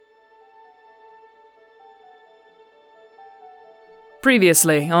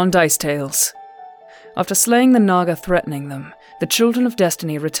Previously on Dice Tales. After slaying the Naga threatening them, the Children of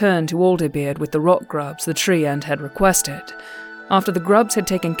Destiny returned to Alderbeard with the rock grubs the tree ant had requested. After the grubs had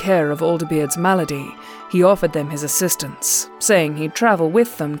taken care of Alderbeard's malady, he offered them his assistance, saying he'd travel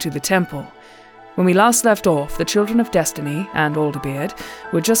with them to the temple. When we last left off, the Children of Destiny and Alderbeard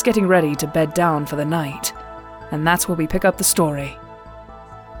were just getting ready to bed down for the night. And that's where we pick up the story.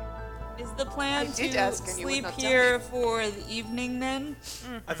 Is the plan to sleep here for the evening then?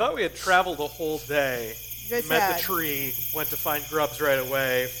 I thought we had traveled the whole day, met the tree, went to find grubs right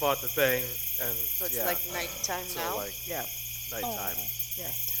away, fought the thing, and so it's like nighttime now? Yeah, nighttime.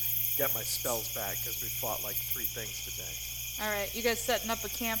 Yeah. Get my spells back, because we fought like 3 things today. Alright, you guys setting up a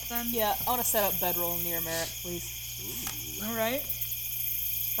camp then? Yeah, I want to set up bedroll near Merrick, please. Alright.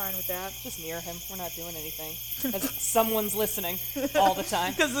 Fine with that. Just near him. We're not doing anything. As someone's listening all the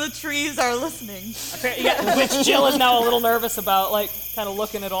time. Because the trees are listening. Yeah, which Jill is now a little nervous about, like, kind of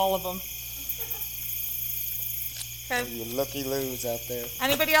looking at all of them. Okay. You looky-loos out there.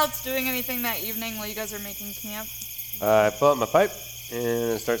 Anybody else doing anything that evening while you guys are making camp? I pull out my pipe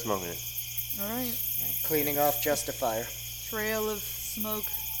and start smoking it. Alright. Cleaning off Justifier. Trail of smoke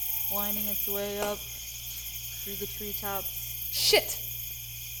winding its way up through the treetops. Shit!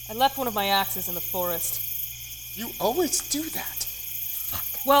 I left one of my axes in the forest. You always do that.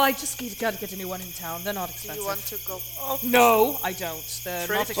 Well, I just got to get a new one in town. They're not expensive. Do you want to go? No, I don't. They're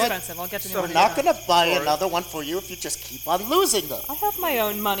not expensive. I'll get a new one. We're not going to buy another one for you if you just keep on losing them. I have my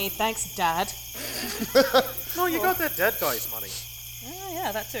own money, thanks, Dad. No, you got that dead guy's money.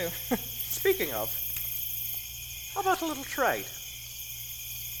 Yeah, that too. Speaking of, how about a little trade?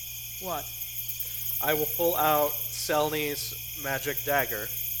 What? I will pull out Selny's magic dagger.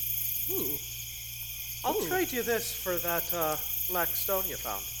 Ooh. I'll trade you this for that black stone you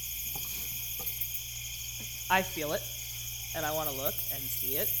found. I feel it, and I want to look and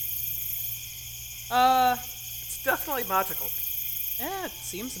see it. It's definitely magical. Yeah, it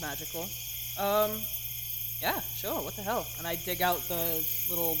seems magical. Yeah, sure, what the hell? And I dig out the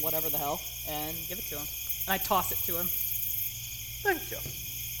little whatever the hell and give it to him. And I toss it to him. Thank you.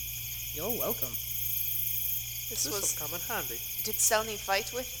 You're welcome. This will was. come in handy. Did Selny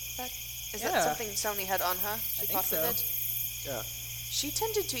fight with that? Is that something Selny had on her? She think fought with it? Yeah. She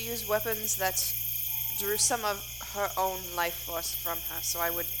tended to use weapons that drew some of her own life force from her, so I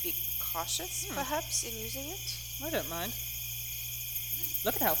would be cautious, perhaps, in using it. I don't mind.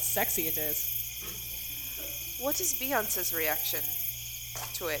 Look at how sexy it is. What is Beyonce's reaction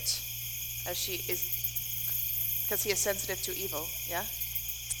to it? As she is... Because he is sensitive to evil, yeah?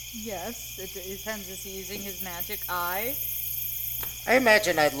 Yes, it depends. Is he using his magic eye? I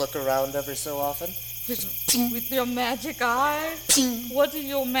imagine I'd look around every so often. With your magic eye? What does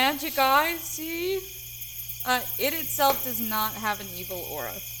your magic eye see? It itself does not have an evil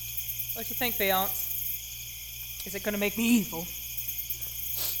aura. What do you think, Beyonce? Is it going to make me evil?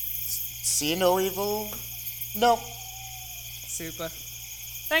 See no evil? No. Super.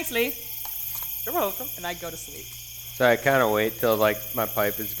 Thanks, Lee. You're welcome. And I go to sleep. So I kind of wait till like my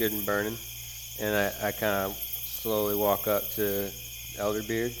pipe is good and burning, and I kind of slowly walk up to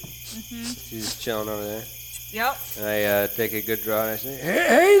Elderbeard. She's chilling over there. Yep. And I take a good draw and I say,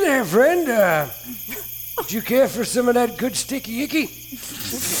 Hey there, friend. Would you care for some of that good sticky icky?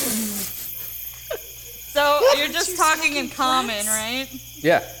 So you're just talking in common, right?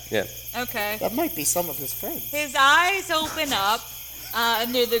 Yeah. Okay. That might be some of his friends. His eyes open up,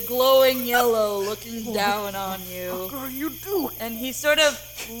 and they're the glowing yellow looking down on you. What are you doing? And he sort of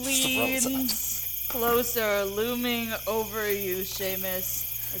leans closer, looming over you, Seamus,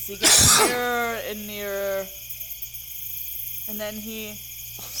 as he gets nearer and nearer. And then he...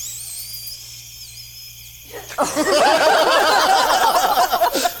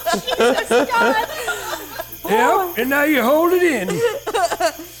 Jesus, God! Yep, and now you hold it in.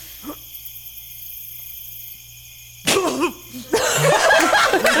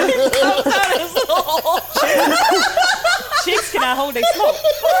 Chicks cannot hold their smoke.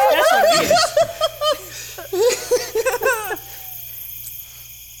 That's what it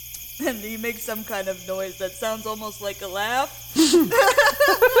is. And he makes some kind of noise that sounds almost like a laugh.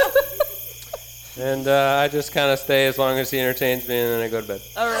 And I just kind of stay as long as he entertains me, and then I go to bed.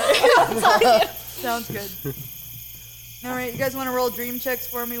 All right. Sounds good. All right, you guys want to roll dream checks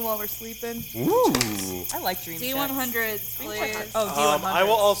for me while we're sleeping? Ooh. I like dream checks. D100s, please. Oh, D100s. I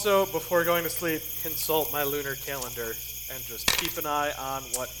will also, before going to sleep, consult my lunar calendar and just keep an eye on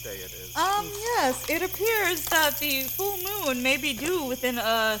what day it is. Yes, it appears that the full moon may be due within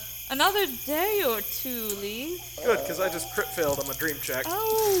another day or two, Lee. Good, because I just crit failed on my dream check.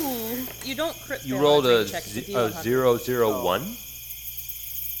 Oh. You don't crit You fail rolled on a dream checks with D100. 001?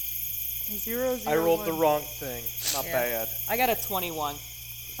 0, 0, I rolled 1. the wrong thing. Not bad. I got a 21.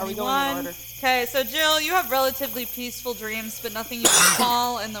 Are we going in order? Okay, so Jill, you have relatively peaceful dreams, but nothing you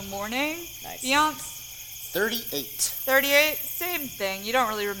recall in the morning. Nice. Beyonce, 38. 38, same thing. You don't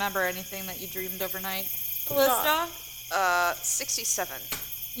really remember anything that you dreamed overnight. Callista, 67.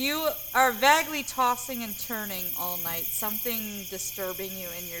 you are vaguely tossing and turning all night, something disturbing you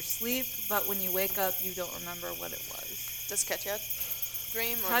in your sleep, but when you wake up, you don't remember what it was. Does Katya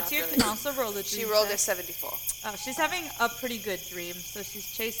dream or not Katya really? can also roll the dream She rolled check. a 74. Oh, she's having a pretty good dream. So she's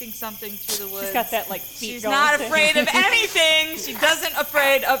chasing something through the woods. She's got that like feet She's going not thing. afraid of anything. She doesn't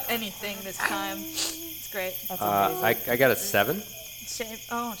afraid of anything this time. It's great. That's amazing. I got a 7.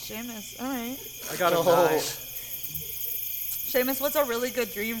 Seamus. All right. I got a 9. Seamus, what's a really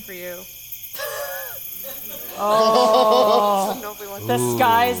good dream for you? Oh, No, we want the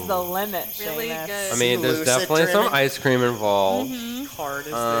sky's the limit. Really Seamus. good. I mean, there's Lucid definitely some dreaming. ice cream involved. Card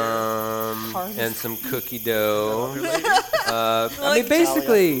is there. And some cookie dough. I Like mean,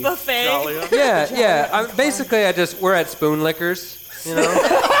 basically, Buffet. Dahlia. yeah. We're at Spoon Liquors, you know,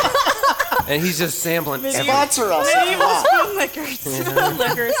 and he's just sampling everything. Sponsor us. Medieval spoon liquors. Spoon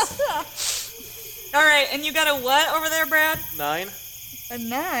liquors. All right, and you got a what over there, Brad? 9. A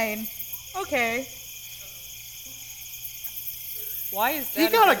 9. Okay. Why is that? He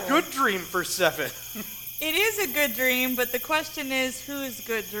got a good dream for 7. It is a good dream, but the question is, whose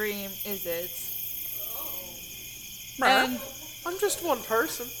good dream is it? And I'm just one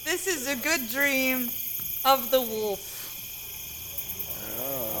person. this is a good dream of the wolf.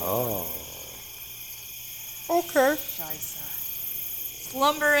 Oh. Okay.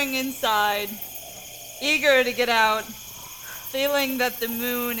 Slumbering inside, eager to get out, feeling that the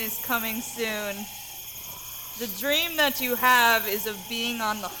moon is coming soon. The dream that you have is of being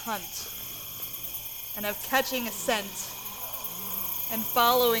on the hunt and of catching a scent and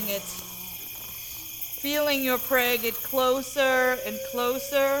following it, feeling your prey get closer and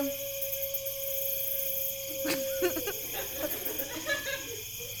closer.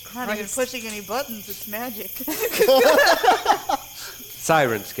 Not even pushing any buttons, it's magic.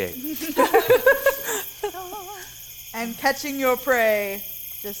 Sirenscape. And catching your prey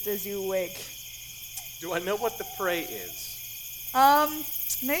just as you wake. Do I know what the prey is?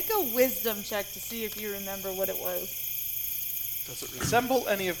 Make a wisdom check to see if you remember what it was. Does it resemble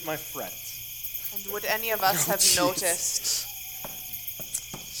any of my friends? And would any of us have noticed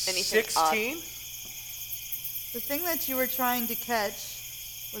anything odd? 16? The thing that you were trying to catch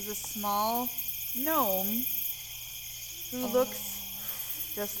was a small gnome who looks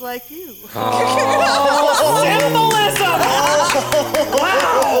just like you.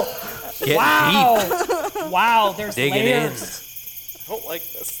 Get deep. Wow, there's Digging layers. I don't like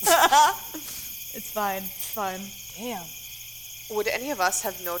this. It's fine. It's fine. Damn. Would any of us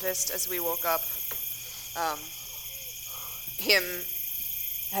have noticed as we woke up him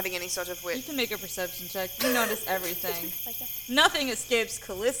having any sort of You weird... can make a perception check. You notice everything. Nothing escapes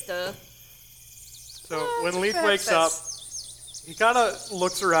Callista. So when Leaf wakes up, he kind of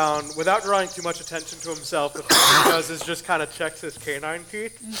looks around without drawing too much attention to himself. The first thing he does is just kind of checks his canine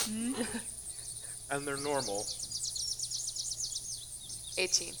teeth, and they're normal.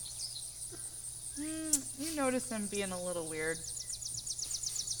 18. You notice him being a little weird.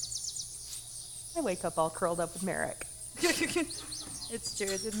 I wake up all curled up with Merrick. It's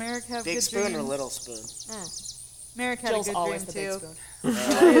true. Did Merrick have Big good spoon dreams? or little spoon? Merrick had Jill's a good always dream the big too.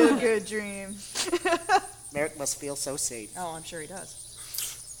 spoon. Real good dream. Merrick must feel so safe. Oh, I'm sure he does.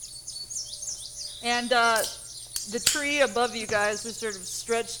 And the tree above you guys has sort of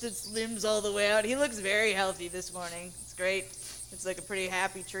stretched its limbs all the way out. He looks very healthy this morning. It's great. It's like a pretty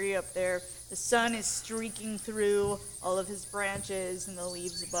happy tree up there. The sun is streaking through all of his branches and the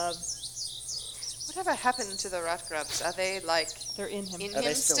leaves above. Whatever happened to the rat grubs? Are they like They're in him. in Are they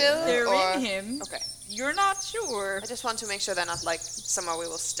him still still? in They're or- in him. Okay. You're not sure. I just want to make sure they're not like somewhere we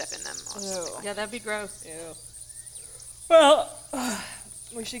will step in them or something like Yeah, that'd be gross. Ew. Well,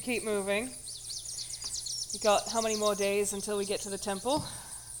 we should keep moving. We got how many more days until we get to the temple?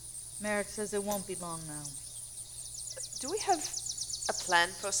 Merrick says it won't be long now. Do we have a plan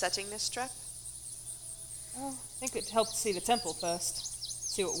for setting this trap? Oh, I think it'd help to see the temple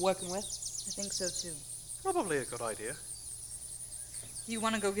first. See what we're working with. I think so too. Probably a good idea. Do you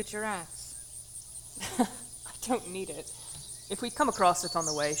want to go get your axe? I don't need it. If we come across it on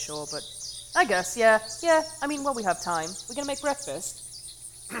the way, sure, but I guess, yeah. I mean, well, we have time. We're gonna make breakfast.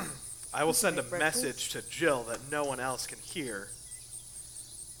 I will send a make breakfast? message to Jill that no one else can hear.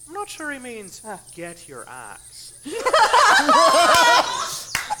 I'm not sure he means get your axe.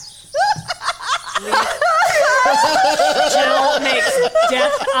 Jill makes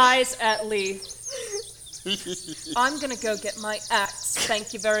death eyes at Lee. I'm gonna go get my axe.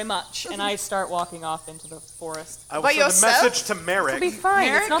 Thank you very much. And I start walking off into the forest. I will By send a yourself? message to Merrick. It'll be fine.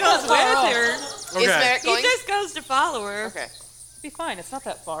 Merrick It's not goes that far with off. her. Okay. Is Merrick He going? just goes to follow her. Okay. It'll be fine. It's not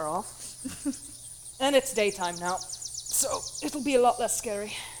that far off. And it's daytime now, so it'll be a lot less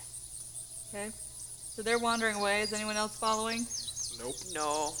scary. Okay. So they're wandering away. Is anyone else following? Nope.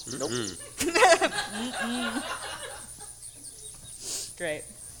 No. Great.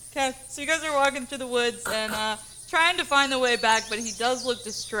 Okay. So you guys are walking through the woods and trying to find the way back, but he does look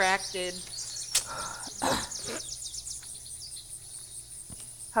distracted.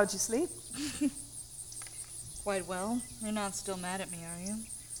 How'd you sleep? Quite well. You're not still mad at me, are you?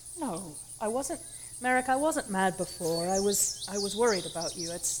 No, I wasn't. Merrick, I wasn't mad before. I was worried about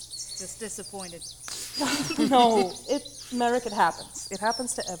you. It's Just disappointed. no. Merrick, it happens. It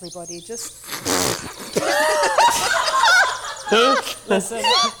happens to everybody. Just listen.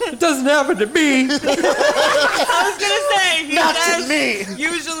 It doesn't happen to me. I was gonna say he Not says, to me.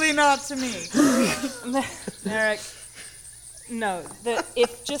 usually not to me. Merrick, no.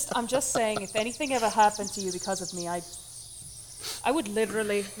 I'm just saying, if anything ever happened to you because of me, I would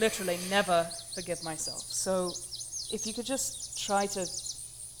literally never forgive myself. So, if you could just try to,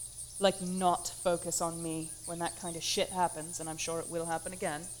 not focus on me when that kind of shit happens, and I'm sure it will happen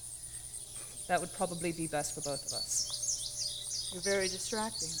again, that would probably be best for both of us. You're very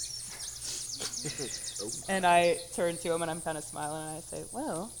distracting. And I turn to him and I'm kind of smiling and I say,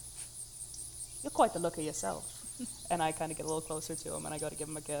 well, you're quite the looker yourself. And I kind of get a little closer to him and I go to give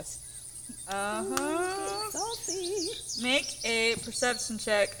him a kiss. Make a perception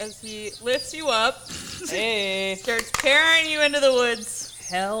check as he lifts you up, Hey, starts carrying you into the woods.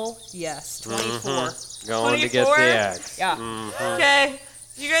 hell yes. 24. Going to get 24? the axe. Yeah. Okay,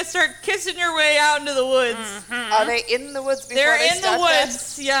 you guys start kissing your way out into the woods. Are they in the woods before They're they in the start that?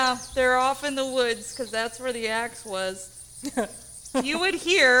 woods. Yeah, they're off in the woods because that's where the axe was. You would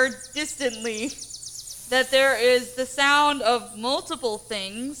hear distantly that there is the sound of multiple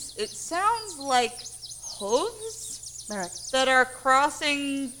things. It sounds like hooves Merrick, that are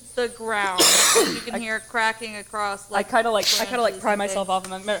crossing the ground. You can hear it cracking across. I kind of branches pry and myself things. off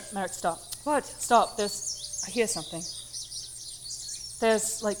and I'm Merrick, stop. What? Stop. I hear something.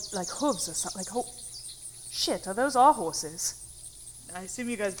 There's like hooves or something. Shit, are those our horses? I assume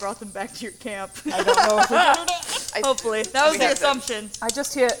you guys brought them back to your camp. I don't know if we Hopefully, that was we the have them. assumption.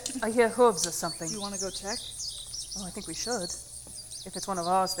 I hear hooves or something. You want to go check? Oh, I think we should. If it's one of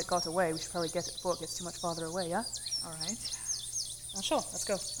ours that got away, we should probably get it before it gets too much farther away, yeah? All right. Oh, sure, let's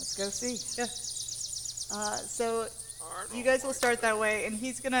go. Let's go see. Yeah. So you guys will start that way, and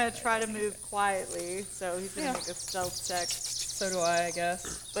he's gonna try to move quietly. So he's gonna Yeah. make a stealth check, So do I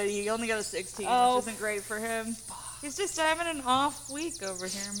guess. but he only got a 16, Oh. which isn't great for him. He's just having an off week over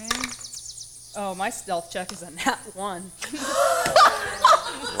here, man. Oh, my stealth check is a nat 1.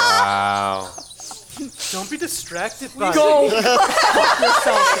 Wow. Don't be distracted by Get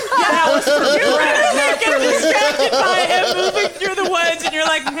distracted by him moving through the woods, and you're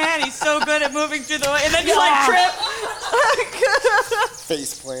like, man, he's so good at moving through the woods. And then you trip,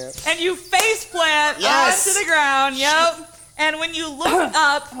 Face plant. and you face plant Yes. onto the ground. Yep. And when you look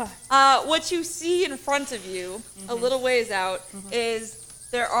up, what you see in front of you, a little ways out, is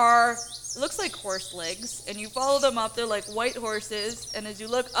there are, it looks like horse legs, and you follow them up. They're like white horses, and as you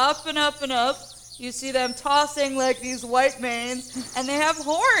look up and up and up, you see them tossing like these white manes, and they have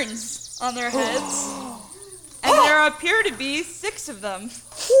horns on their heads. And there appear to be 6 of them.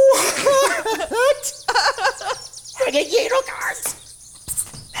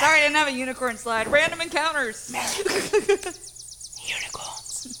 Sorry, I didn't have a unicorn slide. Random encounters.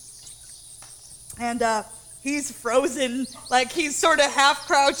 And he's frozen, like he sort of half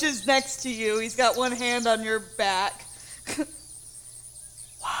crouches next to you. He's got one hand on your back.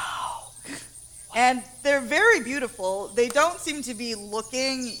 Wow. And they're very beautiful. They don't seem to be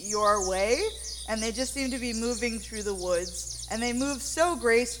looking your way, and they just seem to be moving through the woods. And they move so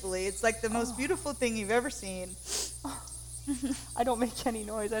gracefully. It's like the most beautiful thing you've ever seen. I don't make any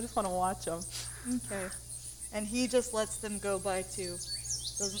noise. I just want to watch them. Okay. And he just lets them go by too.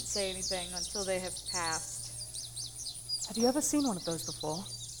 Doesn't say anything until they have passed. Have you ever seen one of those before?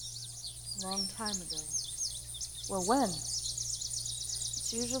 A long time ago. Well, when?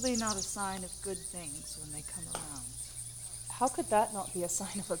 It's usually not a sign of good things when they come around. How could that not be a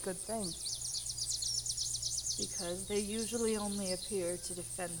sign of a good thing? Because they usually only appear to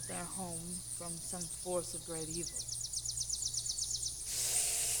defend their home from some force of great evil.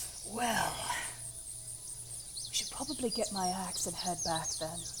 Well, we should probably get my axe and head back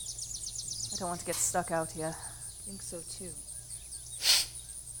then. I don't want to get stuck out here. I think so too.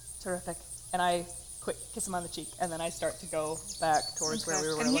 Terrific. And I quick kiss him on the cheek, and then I start to go back towards where we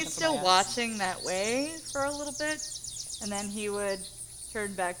were And looking he's for my still axe. watching that way for a little bit, and then he would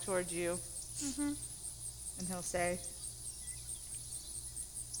turn back towards you, and he'll say,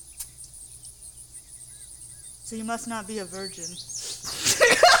 "So you must not be a virgin."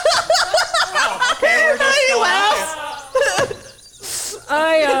 Okay, we're just He going laughs.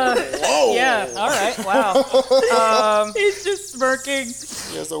 Yeah, all right, wow. He's just smirking.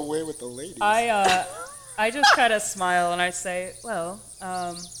 He has a way with the ladies. I just kind of smile and I say, well,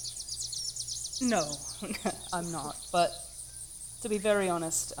 no, I'm not. But to be very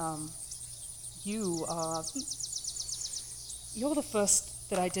honest, you're the first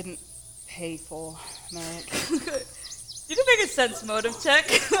that I didn't pay for, Merrick. You can make a sense motive check.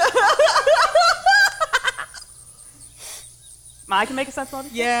 I can make a sense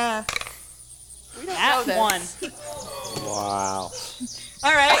motive? Yeah. We don't know At this. one. Wow.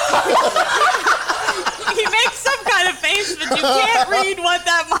 All right. He makes some kind of face, but you can't read what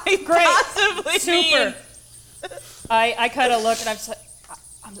that might possibly mean. Super. I kind of look and I'm just like,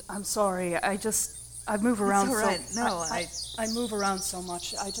 I'm sorry. I move around all right. so No, I move around so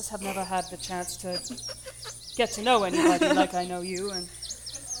much. I just have never had the chance to get to know anybody like I know you, and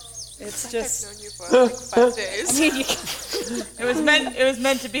it's I've just. known you for like 5 days. I mean, you It was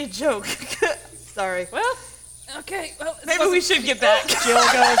meant to be a joke. Sorry. well, okay. Well, Maybe we should get back. Jill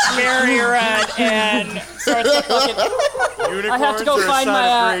goes very red and starts to fucking. Unicorns have to go are a find sign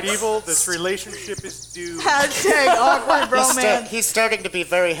my of great axe. evil. This relationship is doomed. Hashtag awkward romance. He's starting to be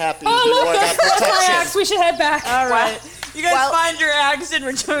very happy Oh, he look, wore that that's my protection. axe. We should head back. All right. You guys Well- find your axe and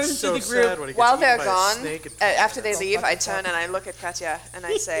return So to the group. sad when he gets While eaten they're by a gone, snake and after they leave, I turn and I look at Katya and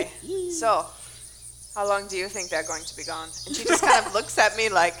I say, "So, how long do you think they're going to be gone?" And she just kind of looks at me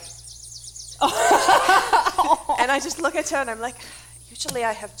like, and I just look at her and I'm like, "Usually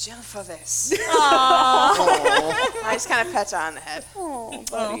I have Jill for this." I just kind of pet her on the head.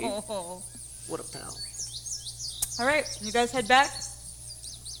 What a pal. All right, you guys head back.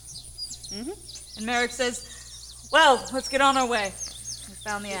 And Merrick says, "Well, let's get on our way. We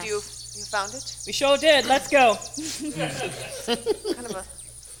found the Did axe." you found it? We sure did. Let's go. Kind of a.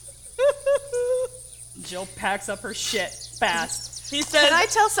 Jill packs up her shit fast. He says, Can I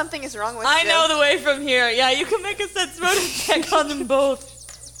tell something is wrong with I Jill? know the way from here. Yeah, you can make a sense motive check on them both.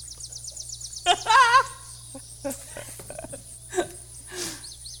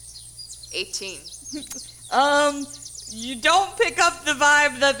 18. You don't pick up the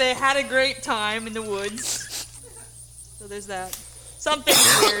vibe that they had a great time in the woods. So there's that.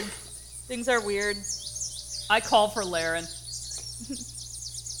 Something's weird. Things are weird. I call for Laren.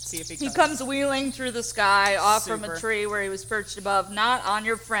 See if he He comes. comes wheeling through the sky off from a Super. tree where he was perched above. Not on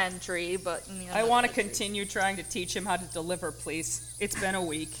your friend tree, but in the I other want to tree. continue trying to teach him how to deliver, please. It's been a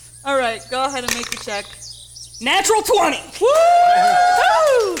week. All right, go ahead and make your check. Natural 20! Woo!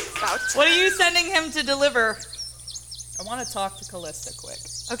 Out. What are you sending him to deliver? I want to talk to Callista quick.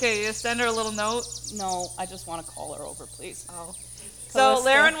 Okay, you send her a little note. No, I just want to call her over, please. Oh. So Callista.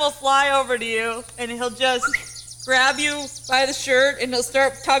 Laren will fly over to you, and he'll just grab you by the shirt, and he'll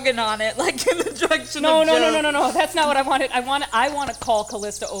start tugging on it, like in the direction No, of no, Joe. no. That's not what I wanted. I want to call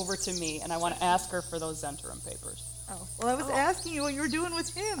Callista over to me, and I want to ask her for those Zentrum papers. Oh. Well, I was asking you what you were doing with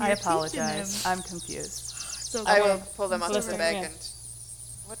him. I You're teaching apologize. him. I'm confused. So I go will ahead. pull them out of Listen, the bag yeah. and.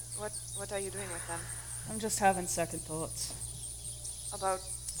 What are you doing with them? I'm just having second thoughts About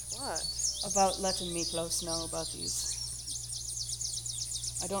what? about letting Miklos know about these.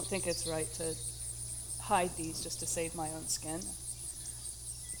 I don't think it's right to hide these just to save my own skin.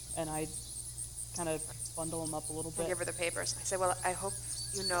 And I kind of bundle them up a little I bit. give her the papers. I say, well, I hope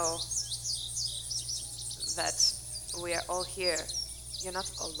you know that we are all here. You're not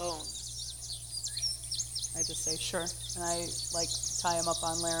alone. I just say, sure. And I, tie him up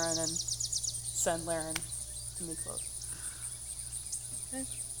on Laren and send Laren to Miklos.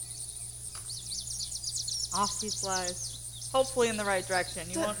 Off he flies. Hopefully in the right direction.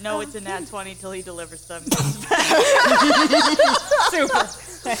 You won't know it's a nat 20 till he delivers them. Super.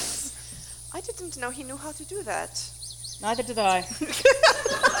 I didn't know he knew how to do that. Neither did I.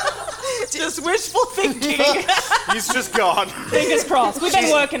 Just wishful thinking. He's just gone. Fingers crossed. We've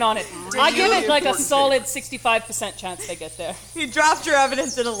been working on it. I give it like a solid 65% chance they get there. He dropped your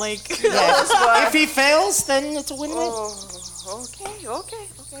evidence in a lake. If he fails, then it's a win-win. Oh, okay.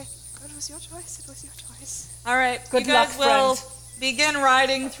 It was your choice. All right, Good you guys luck, will friend. begin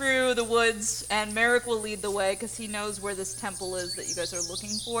riding through the woods, and Merrick will lead the way because he knows where this temple is that you guys are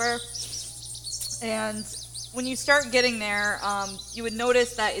looking for. And when you start getting there, you would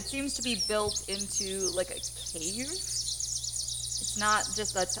notice that it seems to be built into like a cave. It's not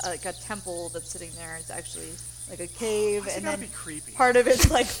just like a temple that's sitting there. It's actually like a cave, Why's it and gotta then be creepy? part of it's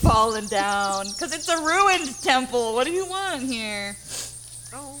like fallen down because it's a ruined temple. What do you want here?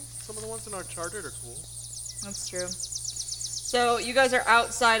 No, some of the ones in Uncharted are cool. That's true. So you guys are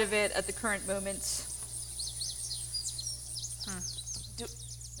outside of it at the current moment.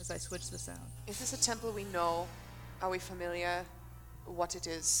 As I switch the sound. Is this a temple we know? Are we familiar what it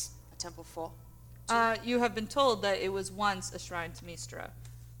is a temple for? You have been told that it was once a shrine to Mistra.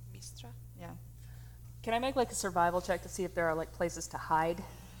 Mistra? Yeah. Can I make like a survival check to see if there are like places to hide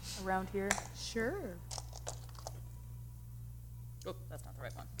around here? Sure. Oh, that's not the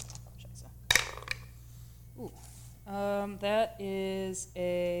right one. Ooh. That is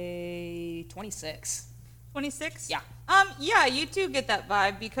a 26. 26? Yeah. Yeah, you do get that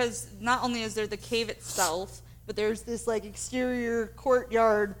vibe because not only is there the cave itself, but there's this like exterior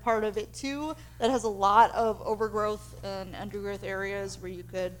courtyard part of it too that has a lot of overgrowth and undergrowth areas where you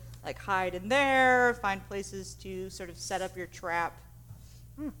could like hide in there, find places to sort of set up your trap,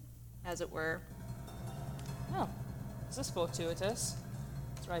 as it were. Oh, this is fortuitous.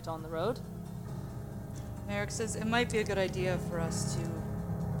 It's right on the road. Merrick says it might be a good idea for us to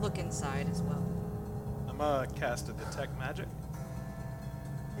look inside as well. I'm gonna cast a detect magic.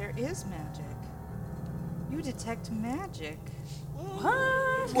 There is magic. You detect magic.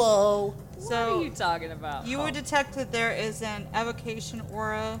 What? Whoa. What are you talking about? You would detect that there is an evocation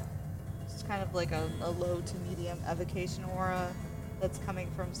aura. It's kind of like a low to medium evocation aura that's coming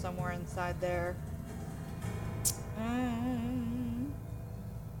from somewhere inside there.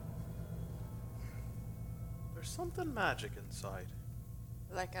 There's something magic inside.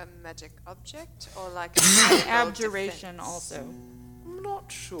 Like a magic object or like An an abjuration also. I'm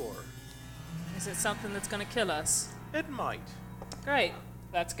not sure. Is it something that's gonna kill us? It might. Great.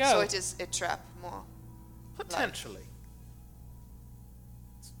 Let's go. So it is a trap more. Potentially.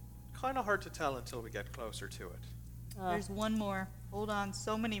 It's kind of hard to tell until we get closer to it. There's one more. Hold on,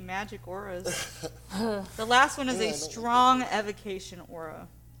 so many magic auras. The last one is a strong evocation aura.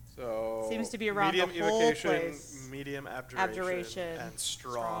 So Seems to be around medium the whole evocation, place. medium abjuration, and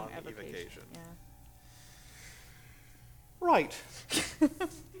strong evocation. evocation. Yeah. Right.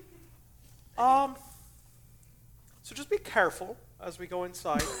 So just be careful as we go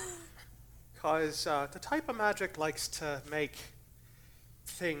inside, because the type of magic likes to make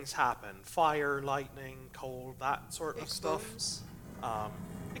things happen: fire, lightning, cold, that sort of stuff. Booms.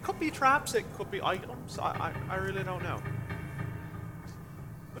 It could be traps, it could be items. I really don't know.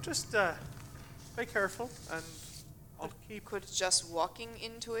 But just be careful, and I'll keep. Could just walking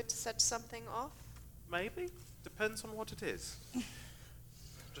into it set something off? Maybe depends on what it is.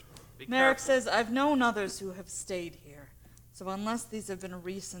 Just be Merrick careful. says, I've known others who have stayed here. So unless these have been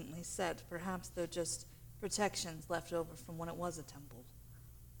recently set, perhaps they're just protections left over from when it was a temple.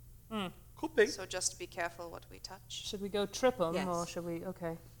 Could be. So just be careful what we touch. Should we go trip them Yes. or should we?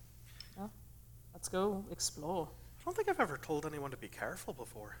 Okay. Well, let's go explore. I don't think I've ever told anyone to be careful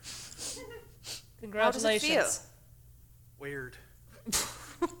before. How does it Congratulations. feel? Weird.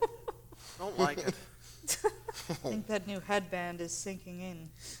 Don't like it. I think that new headband is sinking in.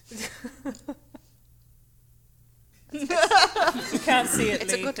 You can't see it,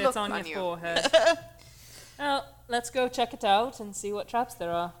 It's a Leaf. good It's look on on your you. forehead. Well, let's go check it out and see what traps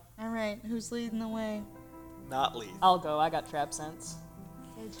there are. All right, who's leading the way? Not leave. I'll go. I got trap sense.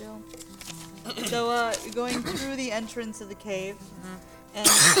 Hey, Joe. So, you're going through the entrance of the cave, and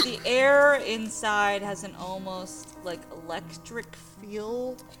the air inside has an almost like electric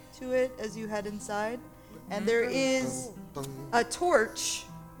feel to it as you head inside. And there is a torch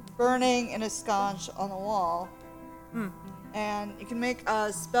burning in a sconce on the wall. And you can make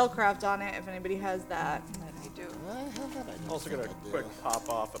a spellcraft on it if anybody has that. I do. I'm also gonna quick pop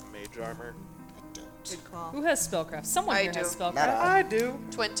off a mage armor. Good call. Who has spellcraft? Someone I here has do. spellcraft. Not I. I do.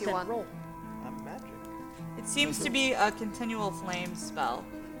 21. I'm magic. It seems to be a continual flame spell,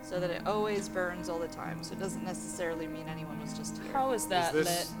 so that it always burns all the time. So it doesn't necessarily mean anyone was just here. How is that Is lit?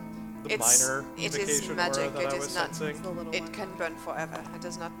 this the It's- minor it is evocation magic, aura that it I is was not- sensing? The little It one. can burn forever. It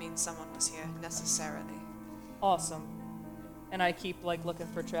does not mean someone was here necessarily. Awesome. And I keep like looking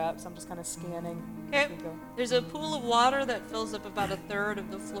for traps. I'm just kind of scanning. as Okay. we go. There's a pool of water that fills up about a third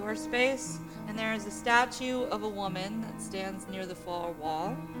of the floor space, and there is a statue of a woman that stands near the far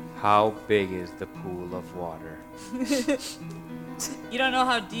wall. How big is the pool of water? You don't know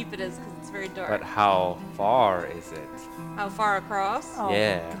how deep it is because it's very dark. But how far is it? How far across? Oh,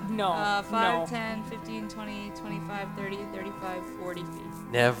 Yeah. No. 5, no. 10, 15, 20, 25, 30, 35, 40 feet.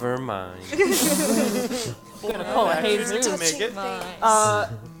 Never mind. We're gonna call it Actually, Jesus. to make it. Nice.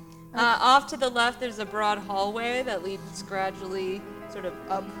 Off to the left, there's a broad hallway that leads gradually sort of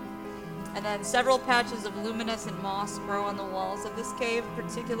up. And then several patches of luminescent moss grow on the walls of this cave,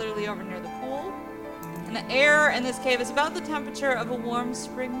 particularly over near the pool. And the air in this cave is about the temperature of a warm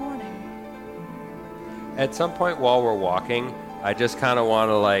spring morning. At some point while we're walking, I just kind of want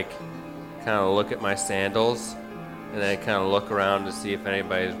to look at my sandals, and then kind of look around to see if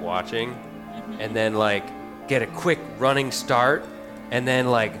anybody's watching, and then get a quick running start, and then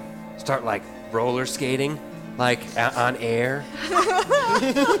start roller skating on air.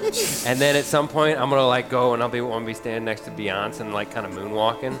 And then at some point I'm gonna go and I'll be standing next to Beyonce and kind of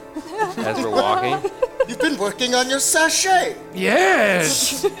moonwalking as we're walking. You've been working on your sachet.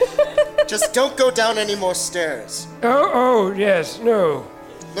 Yes. Just don't go down any more stairs. Oh yes, no.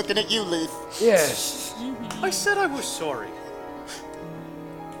 Looking at you, Leaf. Yes. I said I was sorry.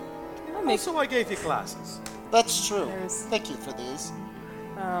 Also, I gave you glasses. That's true. Thank you for these.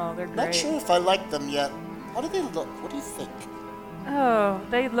 Oh, they're great. Not sure if I like them yet. How do they look? What do you think? Oh,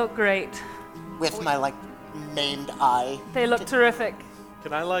 they look great. With my maimed eye. They look terrific.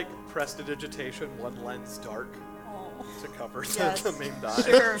 Can I prestidigitation one lens dark to cover Yes. the main eye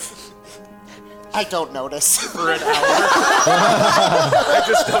Sure. I don't notice. for an hour? I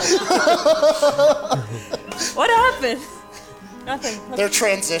just don't. What happened? Nothing. They're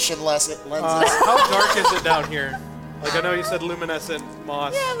transition lenses. How dark is it down here? I know you said luminescent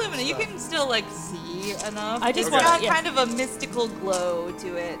moss. Yeah, Lumina, you can still see enough. I just It's wanna- got yeah. kind of a mystical glow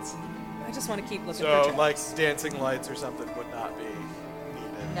to it. I just want to keep looking So, for traps. dancing lights or something would not be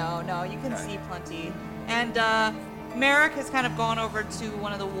needed. No, you can see plenty. And Merrick has kind of gone over to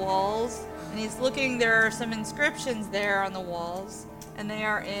one of the walls, and he's looking. There are some inscriptions there on the walls, and they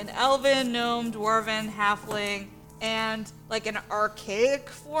are in Elven, Gnome, Dwarven, Halfling, and an archaic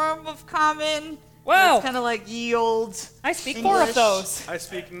form of Common. Wow. It's kind of like ye old. I speak 4 of English. those. I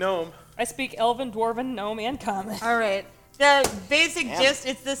speak gnome. I speak Elven, Dwarven, Gnome, and Common. All right. The basic Damn. gist,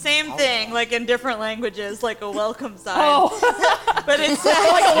 it's the same thing, in different languages, like a welcome sign. Oh, But it says,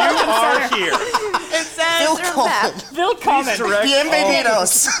 You are here. it says, Bill Common. Direct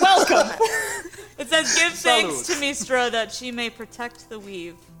Bienvenidos. Welcome. it says, give thanks Salud. to Mistra that she may protect the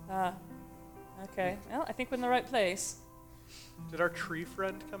weave. Okay. Well, I think we're in the right place. Did our tree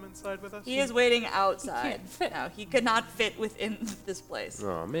friend come inside with us? He is waiting outside. can't fit. No, he could not fit within this place.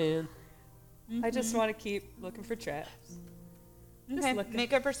 Oh man. I just want to keep looking for traps. Okay, looking.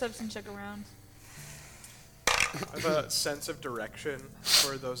 make a perception check around. I have a sense of direction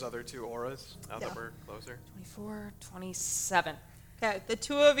for those other two auras now that we're closer. 24, 27. Okay, the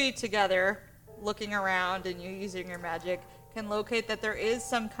two of you together, looking around and you using your magic, can locate that there is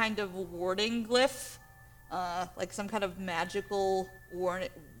some kind of warding glyph, some kind of magical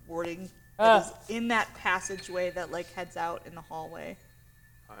warding that is in that passageway that heads out in the hallway.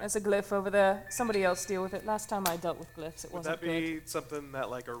 There's a glyph over there. Somebody else deal with it. Last time I dealt with glyphs, it Would wasn't that be good. something that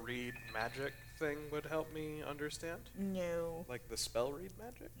a read magic thing would help me understand? No, Like the spell read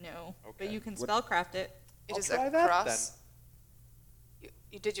magic? no, but Okay. you can spellcraft it. It I'll is try that across.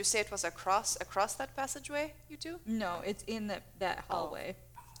 Did you say it was across that passageway, you two? No, it's in that hallway.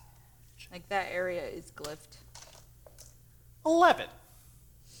 That area is glyphed. 11.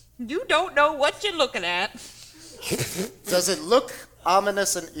 You don't know what you're looking at. Does it look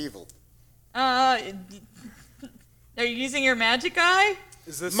ominous and evil? Are you using your magic eye?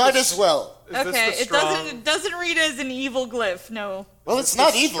 Is this Might the as well. Is Okay, this the it strong, doesn't read as an evil glyph. No, Well, it's the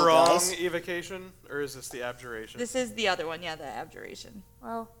not evil, strong guys. evocation, or is this the abjuration? this is the other one. Yeah, the abjuration.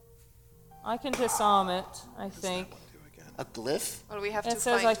 Well, I can disarm it, I think. A glyph? Well, we have It to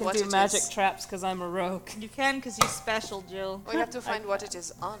says find I can what do it magic is. traps because I'm a rogue. You can because you're special, Jill. We have to find what it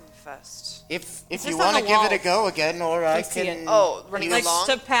is on first. If It's you just on want to the give it a walls. go again, or I see it. can. Oh, running use- along?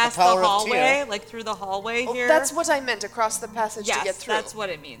 To pass the power of hallway, Tia. through the hallway Oh, here. that's what I meant, across the passage to get Yes, through. that's what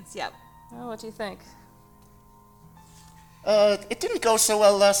it means. Yep. Oh, what do you think? It didn't go so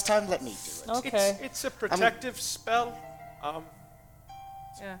well last time. Let me do it. Okay. It's a protective spell.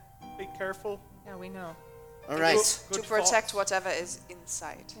 Yeah. Be careful. Yeah, we know. All right. To Good protect thoughts. whatever is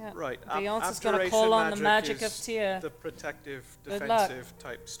inside. Yeah. Right. Beyonce's gonna abjuration call on the magic of is Tia. The protective, Good luck. defensive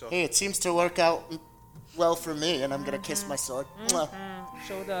type stuff. Hey, it seems to work out well for me, and I'm gonna kiss my sword. Mwah.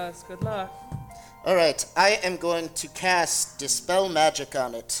 Sure does. Good luck. All right, I am going to cast Dispel Magic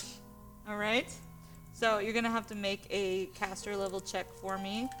on it. All right. So you're gonna have to make a caster level check for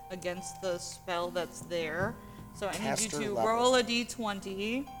me against the spell that's there. So I need Caster you to level. roll a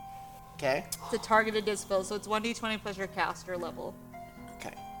d20. Okay. It's a targeted dispel, so it's 1d20 plus your caster level.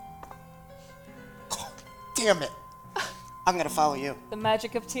 Okay. Oh, damn it! I'm gonna follow you. The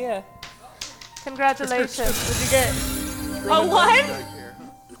magic of Tia. Congratulations. Did you get a what?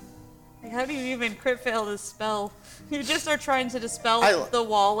 How do you even crit fail this spell? You just are trying to dispel I- the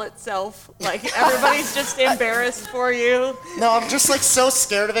wall itself. Like everybody's just embarrassed for you. No, I'm just like so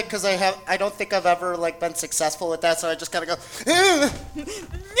scared of it because I don't think I've ever like been successful with that, so I just kind of go.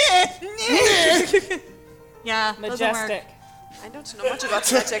 Yeah, doesn't work. Majestic. I don't know much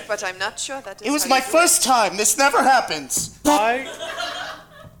about magic, but I'm not sure that is It was how my you do first time. This never happens. I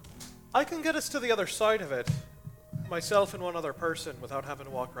can get us to the other side of it, myself and one other person, without having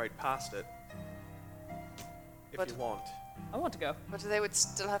to walk right past it. If But- you want. I want to go. But they would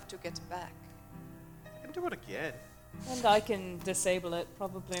still have to get back. I can do it again. And I can disable it,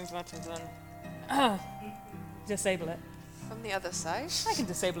 probably better than disable it. From the other side? I can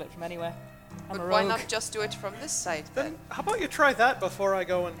disable it from anywhere. I'm But a why rogue. not just do it from this side Then then? how about you try that before I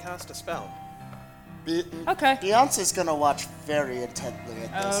go and cast a spell? Okay. Beyonce's gonna watch very intently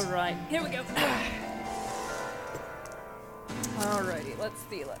at this. All right. Here we go. Alrighty. Let's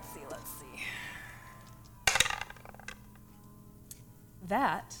see.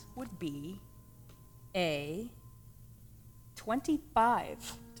 That would be a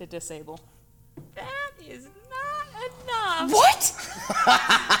 25 to disable. That is not enough. What?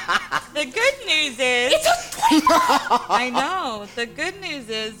 The good news is I know. The good news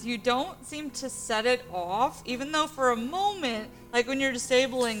is you don't seem to set it off, even though for a moment, like when you're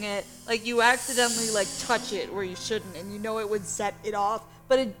disabling it, like you accidentally like touch it where you shouldn't, and you know it would set it off,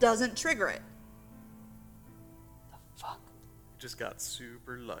 but it doesn't trigger it. Just got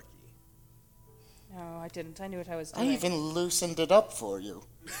super lucky. No, I didn't. I knew what I was I doing. even loosened it up for you.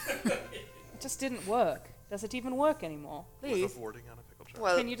 It just didn't work. Does it even work anymore? With Please. avoiding on a pickle jar.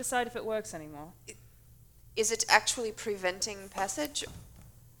 Well, Can you decide if it works anymore? is it actually preventing passage?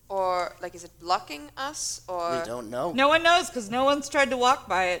 Or, like, is it blocking us? Or... We don't know. No one knows because no one's tried to walk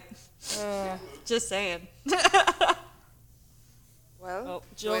by it. Uh, Just saying. Well, Oh, do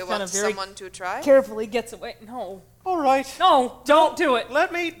Jill we kind want of very someone to try? carefully gets away. No. All right. No, don't do it.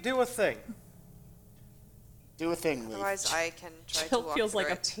 Let me do a thing. Do a thing, Lee. Otherwise, I can try Jill to walk feels through like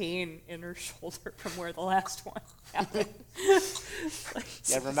a it. pain in her shoulder from where the last one happened.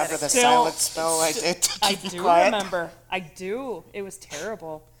 Yeah, remember the Still- silent spell I did to I keep you do quiet? remember. I do. It was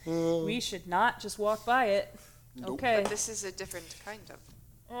terrible. We should not just walk by it. Okay. But this is a different kind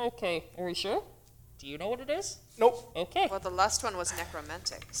of. Okay. Are you sure? Do you know what it is? Nope. Okay. Well, the last one was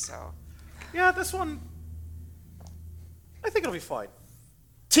necromantic, so. Yeah, this one. I think it'll be fine.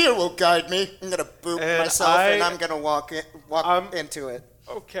 Tyr will guide me. I'm gonna boop And myself, and I'm gonna walk into it.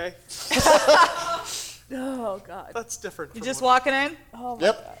 Okay. Oh God. That's different. You from just what- walking in?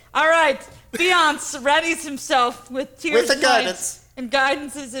 Yep. All right. Beyonce readies himself with tears With the guidance. and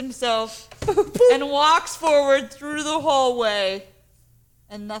guidances himself and walks forward through the hallway.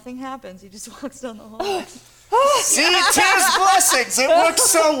 And nothing happens. He just walks down the hallway. See, Tyr's blessings. It works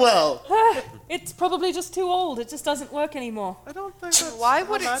so well. It's probably just too old. It just doesn't work anymore. I don't think that's Why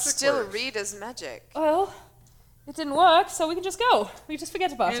how would it magic still works. read as magic? Well, it didn't work, so we can just go. We just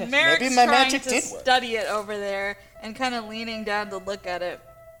forget about And it. Merrick's Maybe my trying magic to did work. study it over there and kind of leaning down to look at it.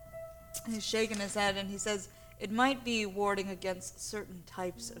 And he's shaking his head and he says, it might be warding against certain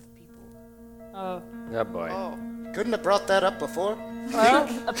types of people. Oh. Oh boy. Oh. Couldn't have brought that up before. Well,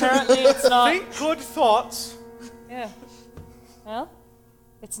 apparently it's not. Think good thoughts. Yeah. Well,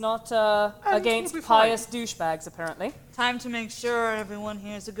 it's not And against we'll be fine. pious douchebags, apparently. Time to make sure everyone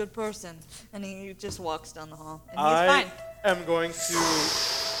here is a good person. And he just walks down the hall. And he's I fine. am going to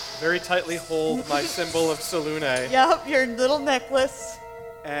very tightly hold my symbol of Salune Yep, your little necklace.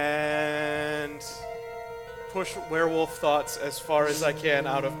 and push werewolf thoughts as far as I can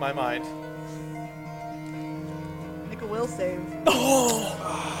out of my mind. Make a will save.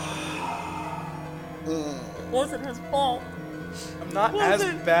 It wasn't his fault. I'm not as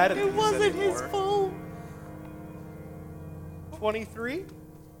bad at It these wasn't his anymore. fault. 23?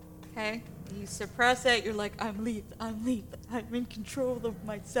 Okay, you suppress it. You're like, I'm Leith. I'm in control of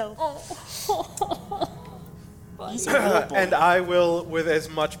myself. He's a real boy. And I will, with as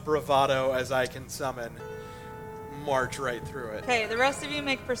much bravado as I can summon, march right through it. Okay, the rest of you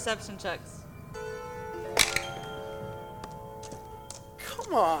make perception checks.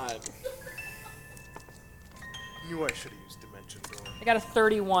 Come on. Knew I should have used Dimension Door. I got a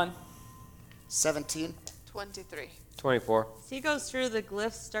 31. 17. 23. 24. So he goes through, the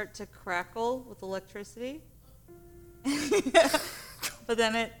glyphs start to crackle with electricity. But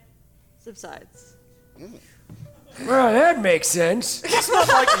then it subsides. Well, that makes sense. It's not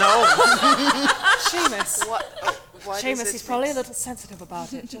like no. Seamus. What? Why does Seamus, it he's probably a mix? little sensitive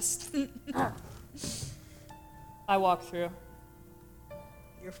about it. Just. I walk through.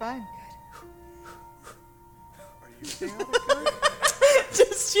 You're fine. Are you chaotic?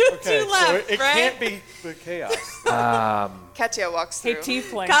 Just you Okay, two left, so it right? can't be the chaos. Katia walks Hey, through.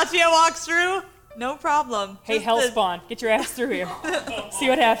 tiefling. Katya walks through. No problem. Hey, Just the- hellspawn, get your ass through here. See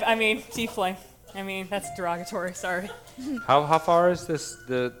what happens. I mean, tiefling. I mean, that's derogatory. Sorry. How far is this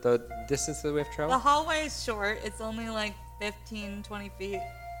the distance that we have to The travel? hallway is short. It's only like 15, 20 feet.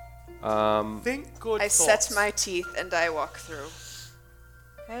 Think good I thoughts. set my teeth and I walk through.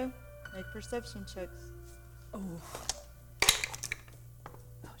 Okay. Make perception checks. All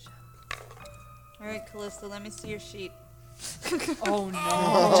right, Callista, let me see your sheet. Oh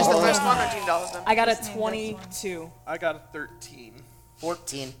no. Just the first one, or do you need all of them? I got a Just need this one. 22. I got a 13.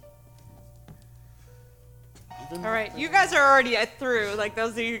 14. All right, you guys are already through. Like,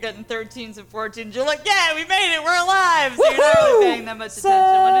 those of you getting 13s and 14s, you're like, yeah, we made it, we're alive. So you're not really paying that much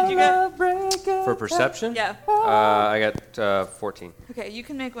attention. What did you get? For perception? Yeah. I got 14. Okay, you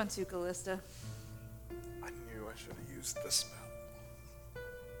can make one too, Callista. I knew I should have used the spell.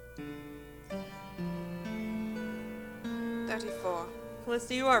 34.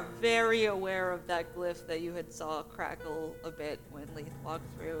 Callista, you are very aware of that glyph that you had saw crackle a bit when Leith walked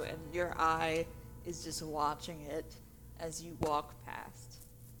through, and your eye is just watching it as you walk past.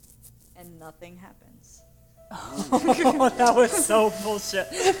 And nothing happens. Oh, that was so bullshit.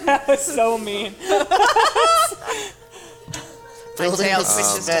 That was so mean. My Building tail the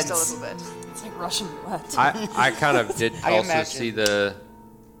switches just a suspense. little bit. It's like Russian roulette. I kind of did I also imagine. see the.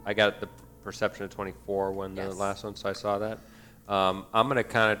 I got the perception of 24 when the Yes. last one, so I saw that. I'm gonna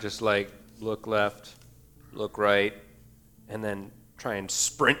kind of just like look left, look right, and then try and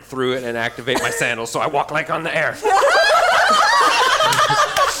sprint through it and activate my sandals so I walk like on the air.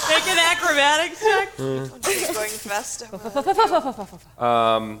 Make an acrobatics check. She's going faster.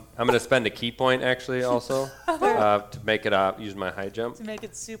 I'm gonna spend a key point actually also to make it use my high jump. To make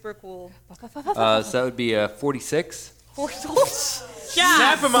it super cool. So that would be a 46. Yeah.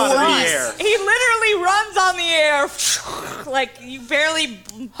 Snap him out of the air. He literally runs on the air. Like, you barely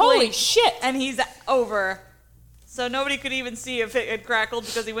Holy blink, shit! and he's over. So nobody could even see if it had crackled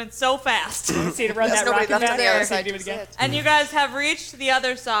because he went so fast. See to run There's that nobody rocket left on back. the other Can side you to do it see again? it. And you guys have reached the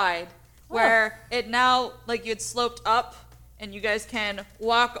other side, where it now, like, you'd sloped up, and you guys can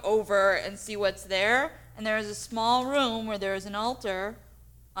walk over and see what's there. And there is a small room where there is an altar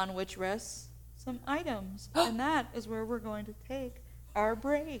on which rests some items. And that is where we're going to take our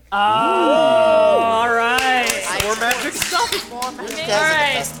break. All right. More magic stuff. More magic. Guys All are the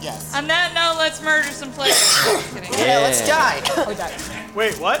right. best. Yes. On that note, let's murder some players. Just kidding. Yeah, let's die. Oh, die.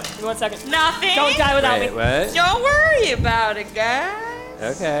 Wait, what? Give me 1 second. Nothing. Don't die without Wait, me. what? Don't worry about it,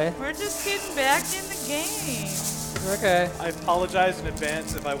 guys. Okay. We're just getting back in the game. Okay. I apologize in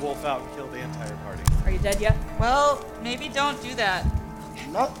advance if I wolf out and kill the entire party. Are you dead yet? Well, maybe don't do that.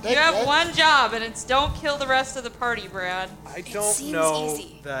 No, You have one job, and it's don't kill the rest of the party, Brad. I don't seems know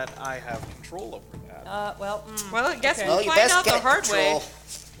easy. that I have control over that. Well, Well, I guess Okay. Well, we'll you find best out the get hard control. way.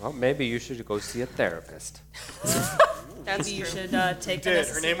 Well, maybe you should go see a therapist. That's you true. should take the Did. Her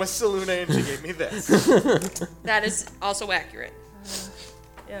necessary- name was Saluna and she gave me this. That is also accurate.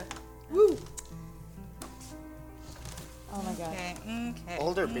 Yeah. Oh my god. Okay. Okay.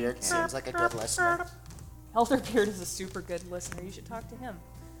 Older beard seems like a good listener. Elderbeard is a super good listener. You should talk to him.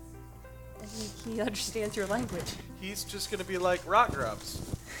 He understands your language. He's just gonna be like rock grubs.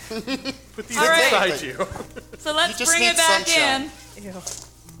 Put these All right. inside you. So let's You just bring it need back sunshine. in. Ew.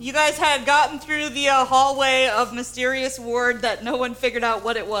 You guys had gotten through the hallway of mysterious ward that no one figured out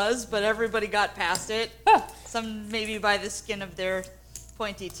what it was, but everybody got past it. Some maybe by the skin of their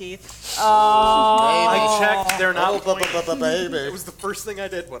pointy teeth. I checked. They're not Oh, pointy. baby. It was the first thing I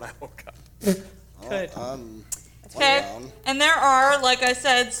did when I woke up. Good. Okay. down. And there are, like I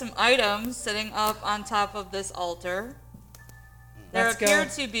said, some items sitting up on top of this altar. There Let's go. appear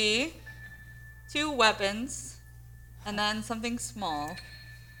to be 2 weapons and then something small.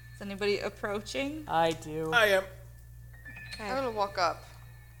 Is anybody approaching? I do. I am. I'm gonna walk up.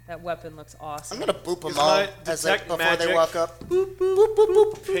 That weapon looks I'm awesome. gonna boop them Is all my as they, detect before magic- they walk up.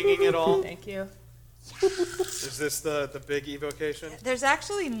 Pinging it all. Thank you. Is this the big evocation? There's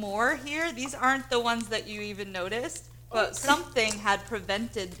actually more here. These aren't the ones that you even noticed, but something had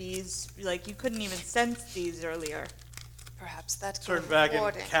prevented these. Like, you couldn't even sense these earlier. Perhaps that Turn could back and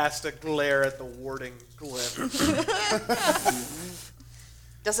warding. cast a glare at the warding glyph.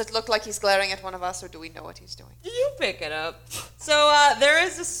 Does it look like he's glaring at one of us, or do we know what he's doing? You pick it up. So there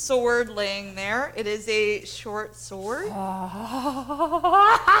is a sword laying there. It is a short sword.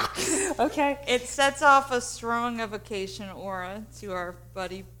 Okay. It sets off a strong evocation aura to our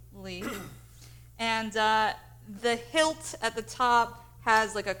buddy Lee. And the hilt at the top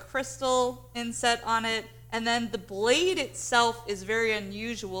has like a crystal inset on it, And then the blade itself is very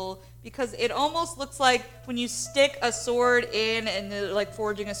unusual because it almost looks like when you stick a sword in and they're like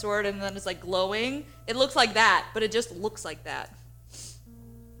forging a sword and then it's like glowing. It looks like that, but it just looks like that.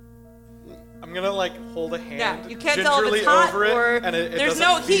 I'm gonna like hold a hand Yeah, you can't tell if gingerly it's hot over it, or and it there's doesn't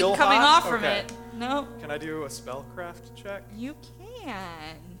no heat feel coming hot? off from Okay. it. No, Can I do a spellcraft check? you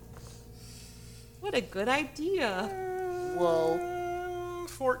can. What a good idea. Whoa.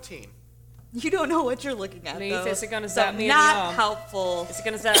 14. You don't know what you're looking at, Leaf, though. is it gonna So zap me in the not arm? helpful. Is it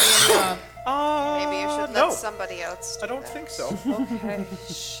gonna zap me in the arm? Maybe you should let no. somebody else do I don't that. think so. Okay.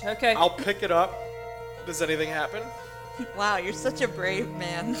 Okay. I'll pick it up. Does anything happen? Wow, you're such a brave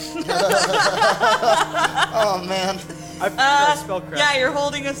man. Oh man. I picked up spellcraft. Yeah, you're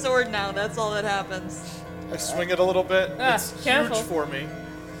holding a sword now. That's all that happens. I swing it a little bit. Ah, It's careful. huge for me.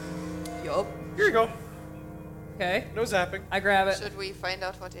 Yup. Here you go. Okay. No zapping. I grab it. Should we find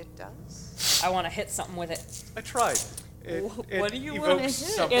out what it does? I want to hit something with it. I tried. What do you wanna evokes hit?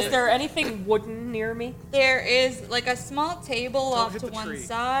 something. Is there anything wooden near me? There is like a small table off hit to the one tree.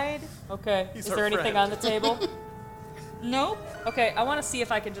 side. Okay. He's Is our there anything friend. on the table? Nope. Okay, I want to see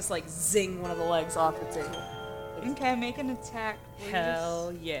if I can just like zing one of the legs off the table. Okay, make an attack, please.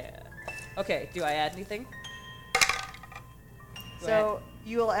 Hell yeah. Okay, do I add anything? So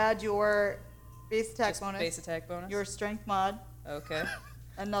you'll add your base attack Just bonus, base attack bonus? your strength mod, Okay.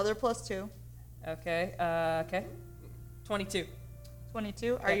 another +2, Okay. Okay. 22.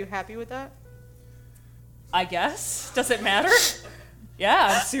 22. Are Okay. you happy with that? I guess. Does it matter?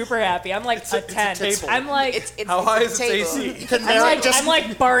 Yeah, I'm super happy. I'm like It's a a 10. table. I'm like It's How high a is its table. AC? Can I'm Merrick like, just I'm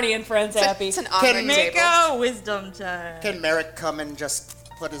like Barney and Friends happy. It's an honoring Make table. a wisdom check. can Merrick come and just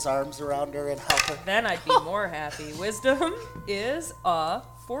put his arms around her and help her? Then I'd be more happy. Wisdom is a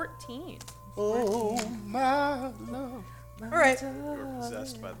 14. Oh my love. All right. You're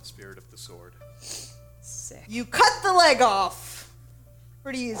possessed by the spirit of the sword. Sick. You cut the leg off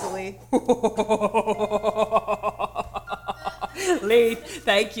pretty easily. Lee,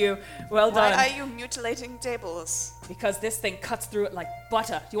 thank you. Well Why done. are you mutilating tables? Because this thing cuts through it like